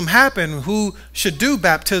baptism happen? Who should do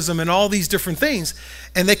baptism and all these different things?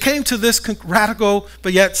 And they came to this radical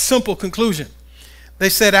but yet simple conclusion. They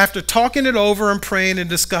said after talking it over and praying and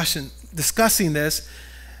discussing this,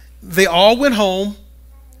 they all went home,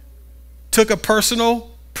 took a personal,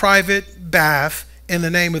 private bath in the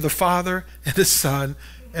name of the Father and the Son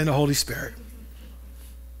and the Holy Spirit.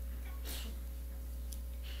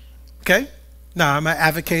 Okay? Now, am I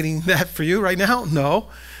advocating that for you right now? No.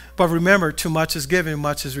 But remember, too much is given,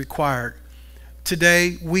 much is required.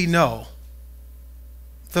 Today, we know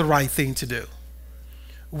the right thing to do.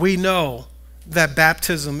 We know that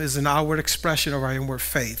baptism is an outward expression of our inward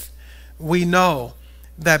faith. We know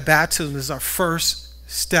that baptism is our first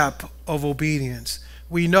step of obedience.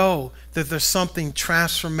 We know that there's something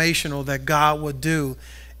transformational that God will do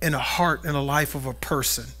in a heart and a life of a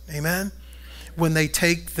person. Amen? When they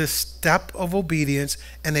take this step of obedience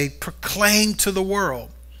and they proclaim to the world,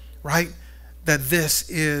 right, that this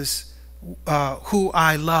is who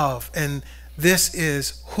I love and this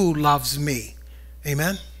is who loves me.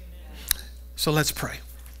 Amen? So let's pray.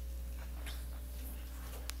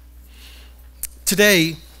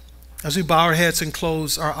 Today, as we bow our heads and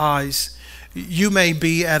close our eyes, you may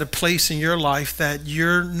be at a place in your life that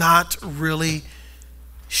you're not really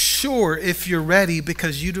sure if you're ready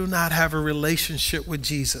because you do not have a relationship with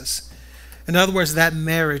Jesus. In other words, that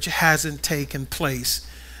marriage hasn't taken place.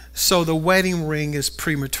 So the wedding ring is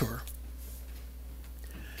premature.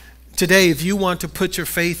 Today, if you want to put your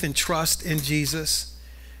faith and trust in Jesus,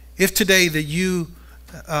 if today that you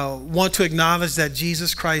want to acknowledge that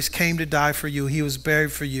Jesus Christ came to die for you, he was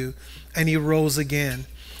buried for you, and he rose again.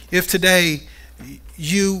 If today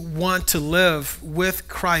you want to live with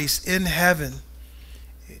Christ in heaven,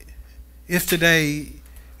 if today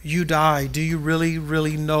you die, do you really,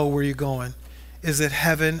 really know where you're going? Is it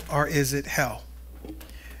heaven or is it hell?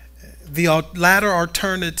 The latter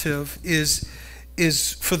alternative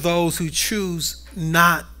is for those who choose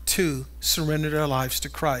not to surrender their lives to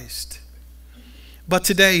Christ. But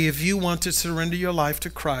today, if you want to surrender your life to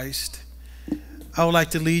Christ, I would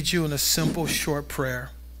like to lead you in a simple, short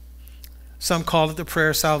prayer. Some call it the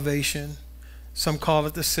prayer of salvation. Some call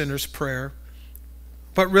it the sinner's prayer.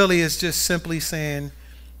 But really, it's just simply saying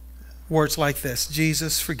words like this.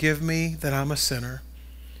 Jesus, forgive me that I'm a sinner.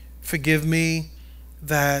 Forgive me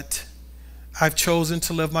that I've chosen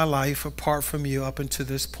to live my life apart from you up until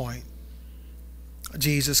this point.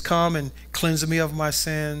 Jesus, come and cleanse me of my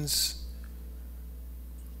sins.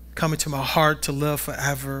 Come into my heart to live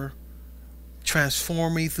forever.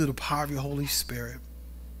 Transform me through the power of your Holy Spirit.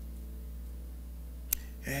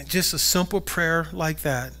 And just a simple prayer like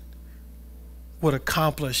that would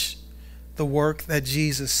accomplish the work that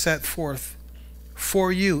Jesus set forth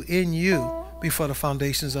for you, in you, before the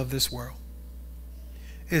foundations of this world.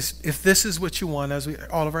 If this is what you want, as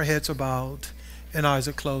all of our heads are bowed and eyes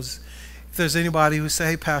are closed, if there's anybody who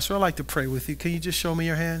say, hey, Pastor, I'd like to pray with you. Can you just show me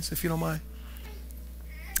your hands, if you don't mind?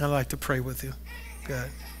 I'd like to pray with you. Good.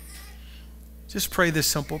 Just pray this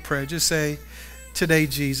simple prayer. Just say, today,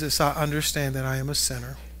 Jesus, I understand that I am a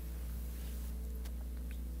sinner.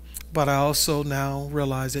 But I also now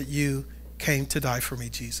realize that you came to die for me,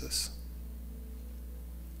 Jesus.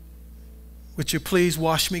 Would you please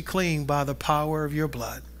wash me clean by the power of your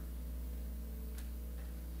blood?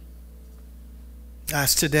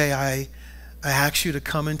 As today I ask you to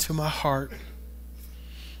come into my heart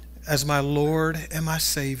as my Lord and my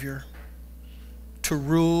Savior, to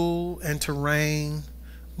rule and to reign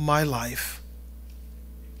my life.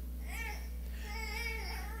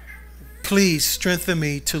 Please strengthen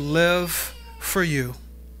me to live for you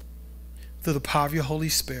through the power of your Holy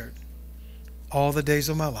Spirit all the days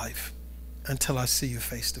of my life until I see you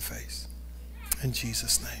face to face. In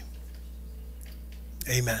Jesus' name,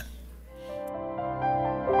 amen.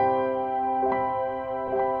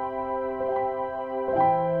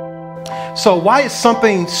 So why is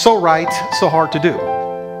something so right so hard to do?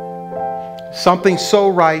 Something so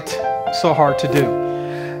right so hard to do.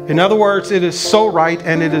 In other words, it is so right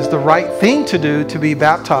and it is the right thing to do to be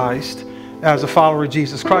baptized as a follower of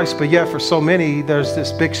Jesus Christ. But yet for so many, there's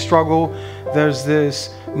this big struggle. There's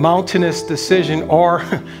this mountainous decision, or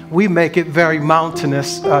we make it very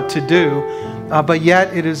mountainous to do. But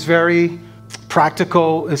yet it is very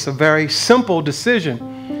practical. It's a very simple decision.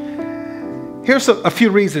 Here's a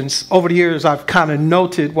few reasons over the years I've kind of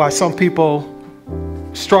noted why some people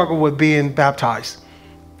struggle with being baptized.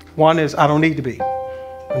 One is, I don't need to be.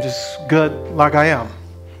 I'm just good like I am.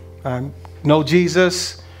 I know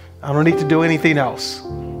Jesus. I don't need to do anything else.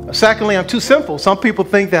 Secondly, I'm too simple. Some people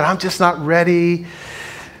think that I'm just not ready.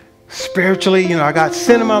 spiritually, I got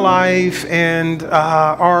sin in my life, and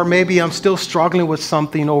or maybe I'm still struggling with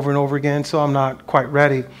something over and over again, so I'm not quite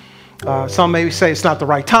ready. Some may say it's not the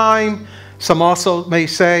right time. Some also may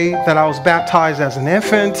say that I was baptized as an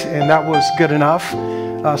infant, and that was good enough.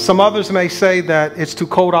 Some others may say that it's too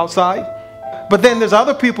cold outside. But then there's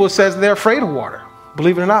other people who says they're afraid of water.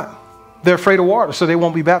 Believe it or not, they're afraid of water, so they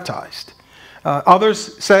won't be baptized.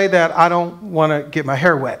 Others say that I don't want to get my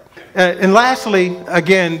hair wet. And lastly,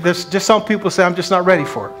 again, there's just some people say I'm just not ready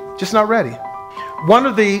for it. Just not ready. One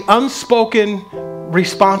of the unspoken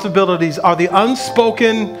responsibilities or the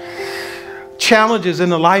unspoken challenges in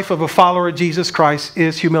the life of a follower of Jesus Christ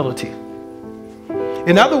is humility.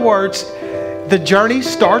 In other words, the journey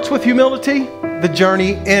starts with humility. The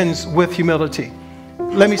journey ends with humility.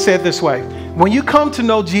 Let me say it this way. When you come to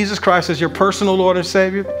know Jesus Christ as your personal Lord and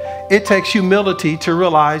Savior, it takes humility to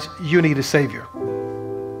realize you need a Savior.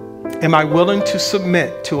 Am I willing to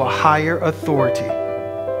submit to a higher authority?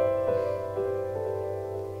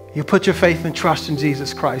 You put your faith and trust in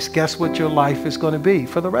Jesus Christ. Guess what your life is going to be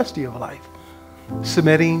for the rest of your life?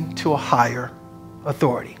 Submitting to a higher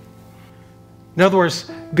authority. In other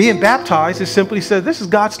words, being baptized is simply said, this is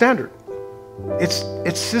God's standard.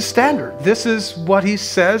 It's his standard. This is what he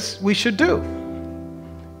says we should do.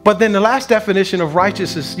 But then the last definition of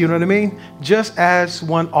righteousness, you know what I mean? Just as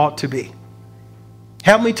one ought to be.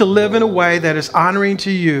 Help me to live in a way that is honoring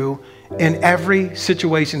to you in every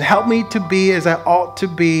situation. Help me to be as I ought to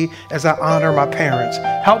be as I honor my parents.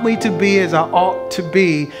 Help me to be as I ought to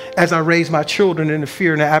be as I raise my children in the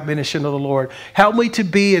fear and the admonition of the Lord. Help me to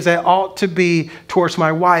be as I ought to be towards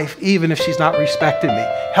my wife, even if she's not respecting me.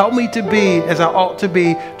 Help me to be as I ought to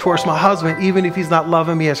be towards my husband, even if he's not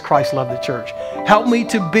loving me as Christ loved the church. Help me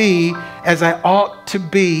to be as I ought to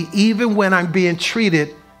be, even when I'm being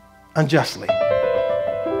treated unjustly.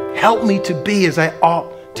 Help me to be as I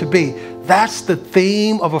ought to be. That's the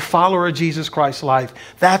theme of a follower of Jesus Christ's life.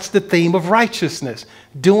 That's the theme of righteousness,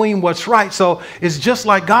 doing what's right. So it's just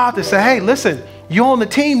like God to say, hey, listen, you're on the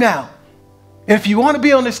team now. And if you want to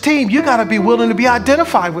be on this team, you got to be willing to be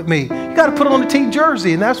identified with me. You got to put on the team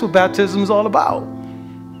jersey, and that's what baptism is all about.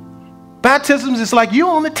 Baptism is like,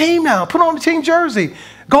 you're on the team now. Put on the team jersey.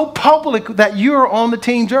 Go public that you're on the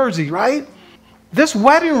team jersey, right? This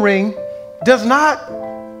wedding ring does not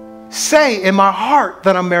say in my heart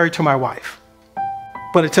that I'm married to my wife,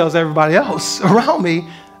 but it tells everybody else around me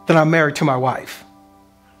that I'm married to my wife.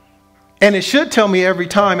 And it should tell me every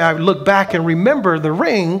time I look back and remember the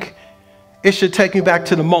ring, it should take me back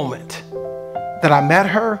to the moment that I met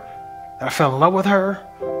her, that I fell in love with her,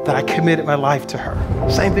 that I committed my life to her.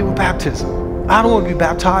 Same thing with baptism. I don't want to be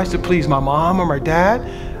baptized to please my mom or my dad.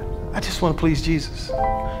 I just want to please Jesus.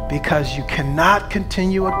 Because you cannot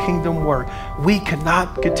continue a kingdom work. We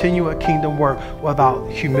cannot continue a kingdom work without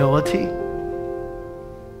humility,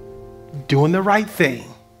 doing the right thing,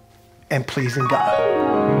 and pleasing God.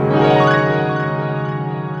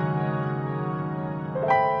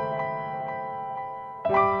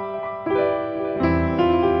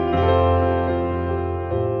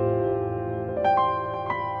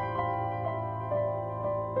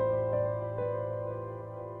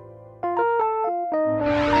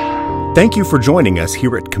 Thank you for joining us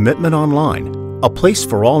here at Commitment Online, a place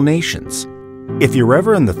for all nations. If you're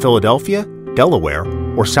ever in the Philadelphia, Delaware,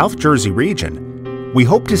 or South Jersey region, we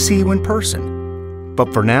hope to see you in person.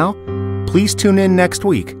 But for now, please tune in next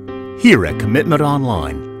week here at Commitment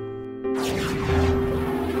Online.